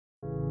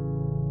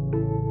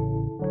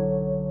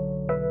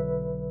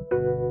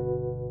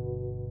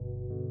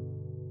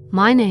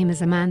My name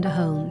is Amanda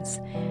Holmes,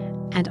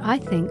 and I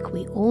think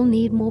we all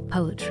need more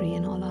poetry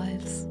in our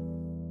lives.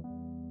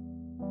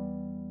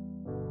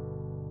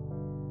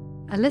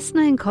 A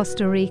listener in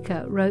Costa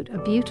Rica wrote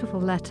a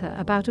beautiful letter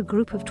about a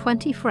group of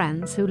 20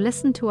 friends who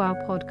listened to our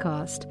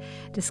podcast,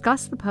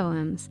 discussed the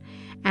poems,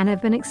 and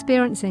have been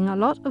experiencing a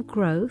lot of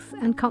growth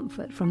and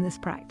comfort from this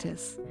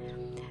practice.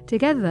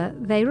 Together,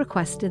 they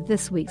requested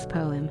this week's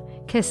poem,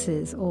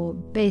 Kisses or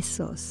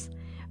Besos,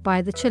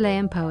 by the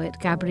Chilean poet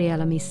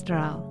Gabriela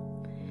Mistral.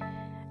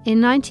 In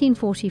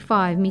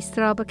 1945,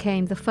 Mistral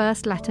became the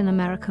first Latin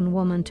American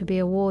woman to be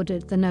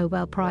awarded the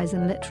Nobel Prize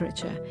in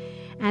Literature,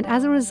 and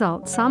as a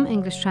result, some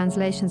English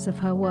translations of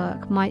her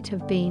work might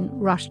have been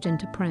rushed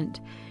into print.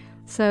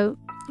 So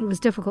it was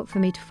difficult for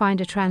me to find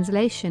a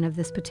translation of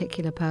this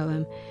particular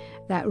poem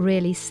that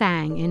really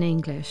sang in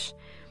English.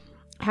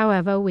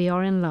 However, we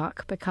are in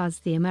luck because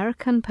the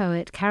American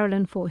poet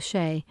Carolyn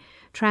Forche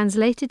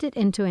translated it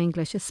into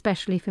English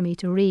especially for me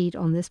to read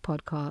on this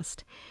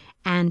podcast,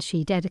 and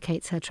she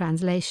dedicates her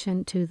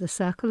translation to the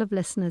circle of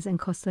listeners in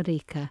Costa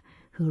Rica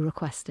who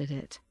requested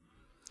it.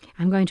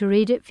 I'm going to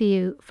read it for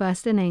you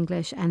first in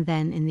English and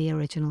then in the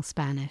original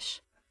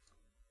Spanish.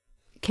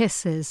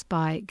 Kisses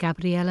by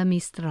Gabriela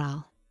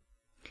Mistral.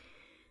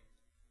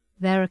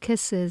 There are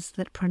kisses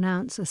that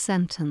pronounce a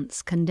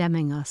sentence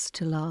condemning us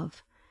to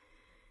love.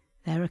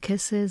 There are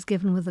kisses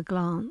given with a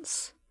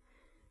glance.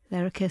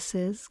 There are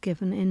kisses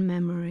given in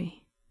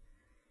memory.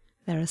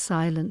 There are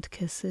silent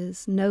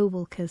kisses,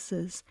 noble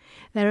kisses.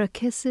 There are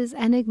kisses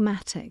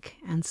enigmatic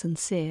and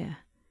sincere.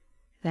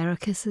 There are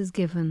kisses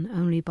given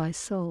only by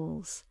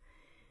souls.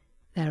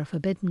 There are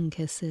forbidden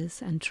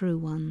kisses and true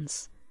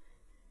ones.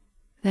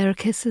 There are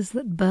kisses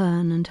that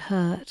burn and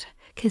hurt,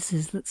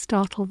 kisses that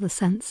startle the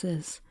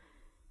senses.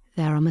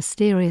 There are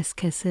mysterious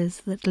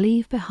kisses that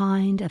leave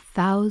behind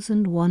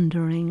 1,000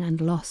 wandering and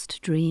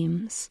lost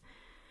dreams.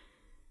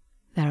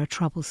 There are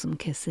troublesome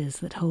kisses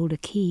that hold a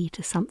key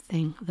to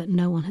something that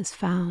no one has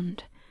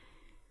found.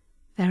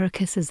 There are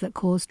kisses that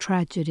cause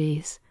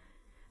tragedies,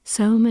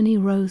 so many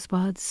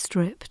rosebuds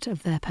stripped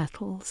of their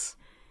petals.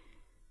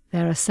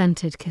 There are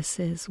scented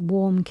kisses,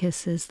 warm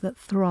kisses that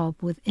throb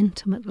with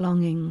intimate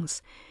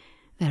longings.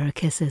 There are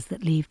kisses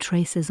that leave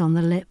traces on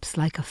the lips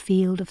like a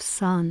field of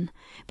sun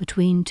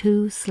between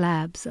two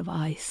slabs of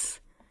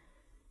ice.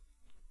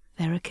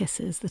 There are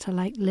kisses that are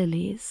like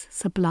lilies,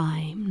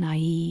 sublime,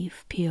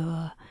 naive,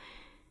 pure.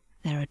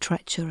 There are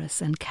treacherous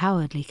and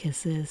cowardly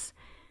kisses.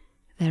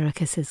 There are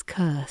kisses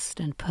cursed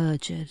and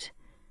perjured.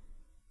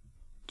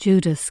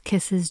 Judas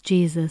kisses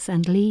Jesus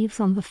and leaves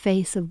on the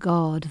face of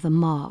God the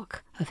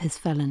mark of his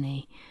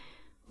felony,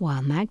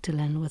 while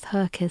Magdalene, with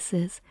her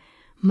kisses,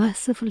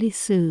 mercifully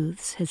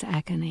soothes his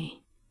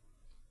agony.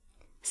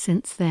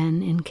 Since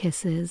then, in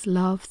kisses,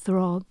 love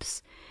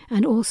throbs,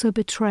 and also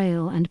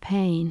betrayal and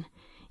pain,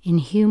 in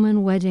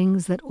human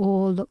weddings that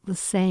all look the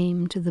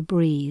same to the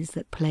breeze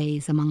that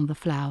plays among the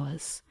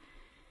flowers.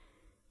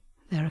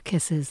 There are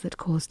kisses that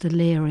cause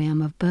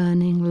delirium of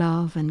burning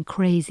love and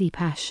crazy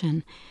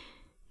passion.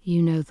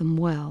 You know them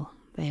well,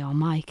 they are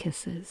my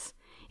kisses,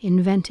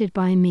 invented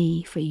by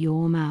me for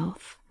your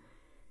mouth.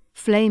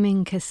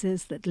 Flaming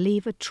kisses that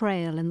leave a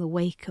trail in the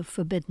wake of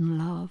forbidden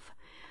love.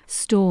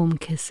 Storm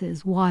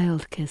kisses,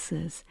 wild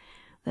kisses,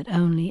 that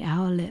only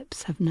our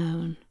lips have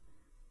known.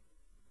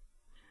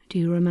 Do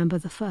you remember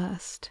the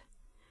first?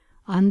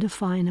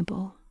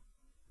 Undefinable.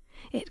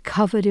 It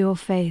covered your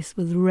face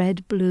with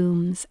red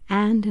blooms,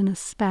 and in a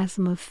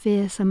spasm of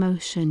fierce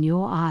emotion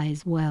your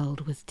eyes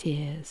welled with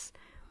tears.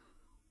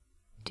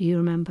 Do you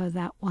remember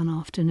that one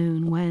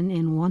afternoon when,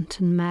 in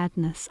wanton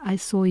madness, I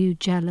saw you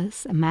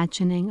jealous,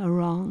 imagining a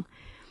wrong?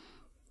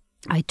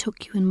 I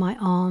took you in my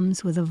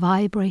arms with a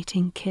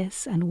vibrating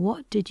kiss, and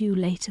what did you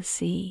later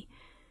see?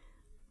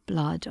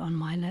 Blood on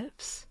my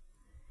lips.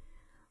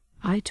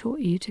 I taught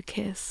you to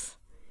kiss,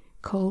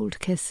 cold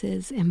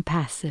kisses,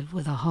 impassive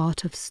with a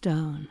heart of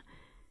stone.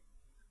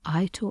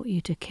 I taught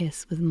you to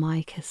kiss with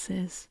my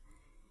kisses,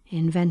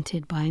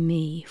 invented by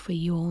me for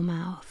your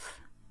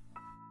mouth.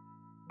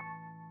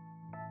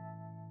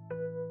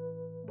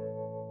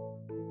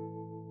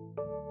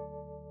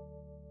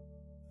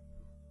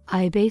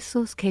 Hay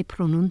besos que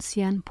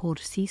pronuncian por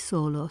sí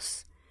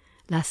solos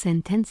la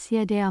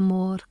sentencia de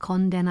amor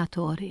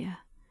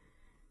condenatoria.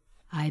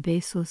 Hay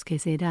besos que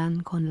se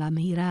dan con la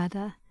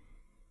mirada.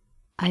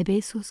 Hay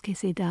besos que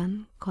se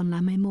dan con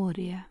la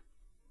memoria.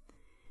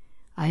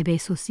 Hay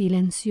besos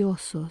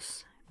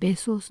silenciosos,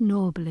 besos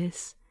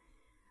nobles.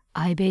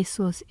 Hay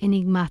besos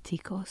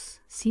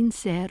enigmáticos,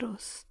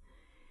 sinceros.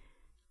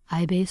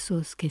 Hay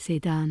besos que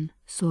se dan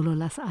solo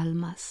las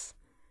almas.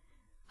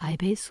 Hay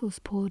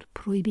besos por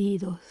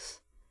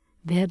prohibidos,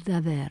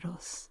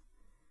 verdaderos.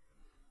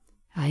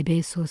 Hay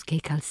besos que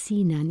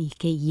calcinan y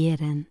que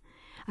hieren.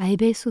 Hay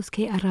besos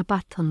que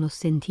arrebatan los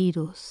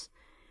sentidos.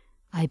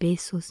 Hay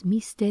besos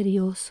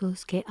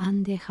misteriosos que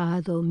han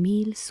dejado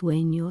 1000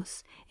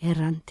 sueños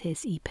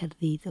errantes y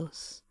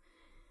perdidos.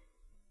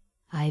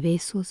 Hay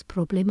besos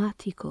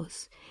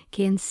problemáticos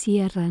que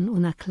encierran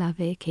una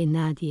clave que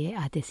nadie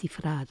ha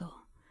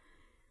descifrado.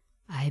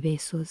 Hay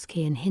besos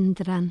que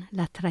engendran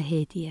la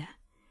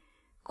tragedia.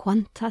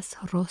 ¿Cuántas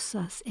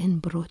rosas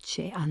en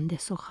broche han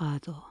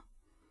deshojado?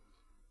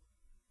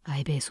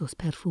 Hay besos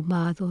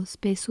perfumados,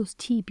 besos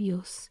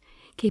tibios,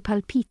 que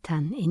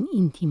palpitan en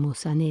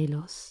íntimos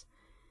anhelos.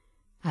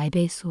 Hay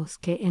besos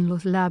que en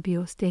los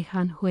labios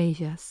dejan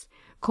huellas,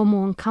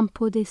 como un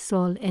campo de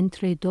sol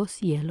entre dos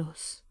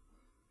hielos.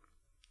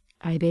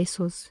 Hay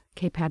besos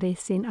que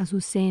parecen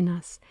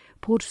azucenas,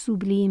 por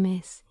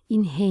sublimes,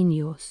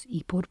 ingenios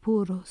y por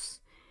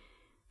puros.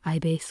 Hay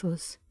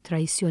besos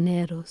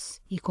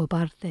traicioneros y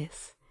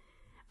cobardes.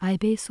 Hay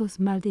besos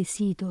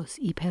maldecidos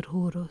y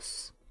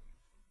perjuros.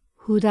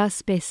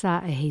 Judas besa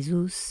a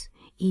Jesús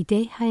y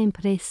deja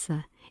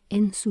impresa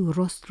en su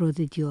rostro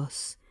de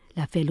Dios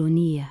la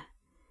felonía,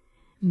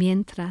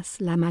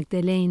 mientras la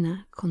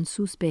Magdalena con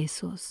sus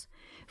besos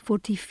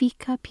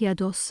fortifica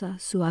piadosa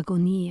su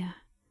agonía.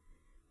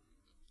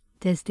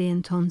 Desde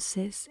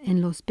entonces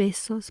en los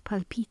besos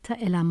palpita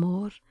el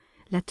amor,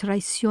 la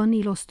traición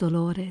y los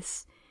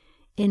dolores.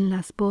 En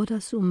las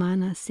bodas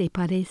humanas se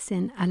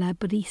parecen a la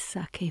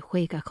brisa que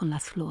juega con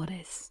las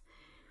flores.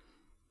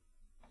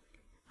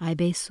 Hay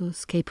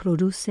besos que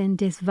producen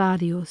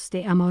desvarios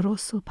de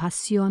amorosa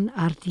pasión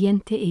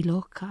ardiente y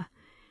loca.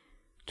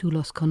 Tú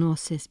los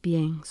conoces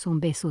bien, son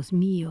besos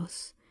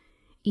míos,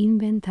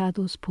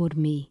 inventados por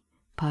mí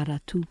para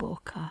tu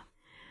boca.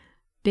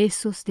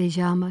 Besos de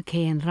llama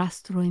que en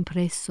rastro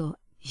impreso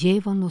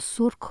llevan los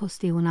surcos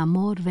de un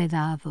amor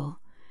vedado.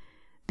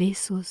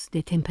 Besos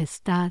de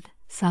tempestad,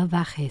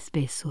 salvajes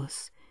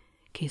besos,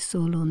 que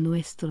solo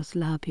nuestros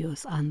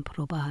labios han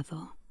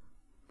probado.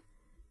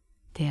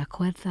 ¿Te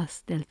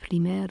acuerdas del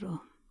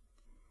primero?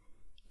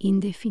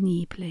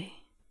 Indefinible,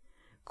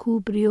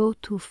 cubrió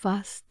tu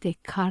faz de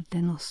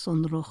cárdenos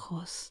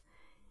sonrojos,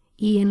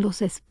 y en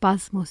los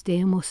espasmos de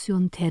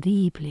emoción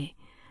terrible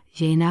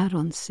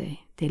llenáronse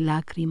de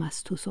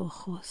lágrimas tus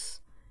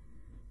ojos.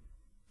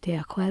 ¿Te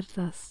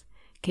acuerdas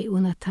que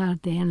una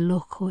tarde en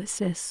loco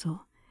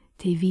exceso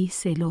te vi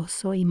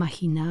celoso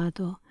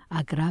imaginado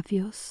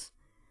agravios?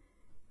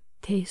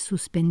 Te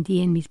suspendí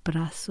en mis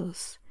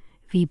brazos,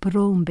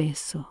 vibró un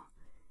beso,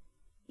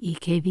 ¿y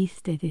qué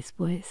viste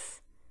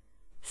después?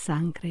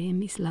 Sangre en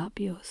mis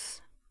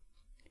labios.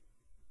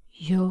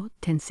 Yo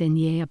te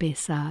enseñé a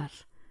besar.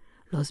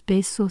 Los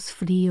besos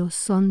fríos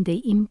son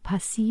de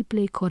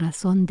impasible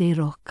corazón de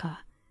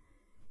roca.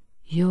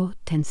 Yo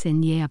te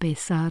enseñé a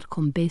besar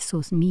con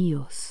besos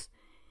míos,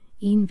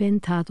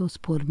 inventados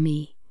por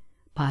mí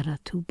para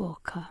tu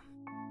boca.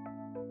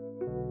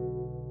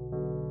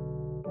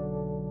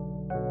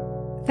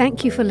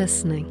 Thank you for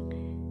listening.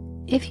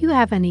 If you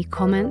have any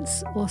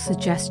comments or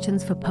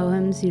suggestions for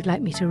poems you'd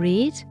like me to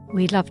read,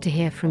 we'd love to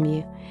hear from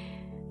you.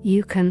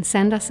 You can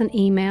send us an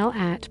email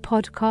at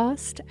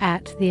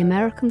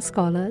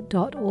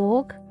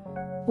podcast@theamericanscholar.org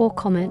or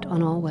comment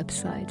on our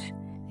website,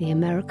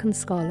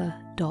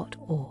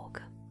 theamericanscholar.org.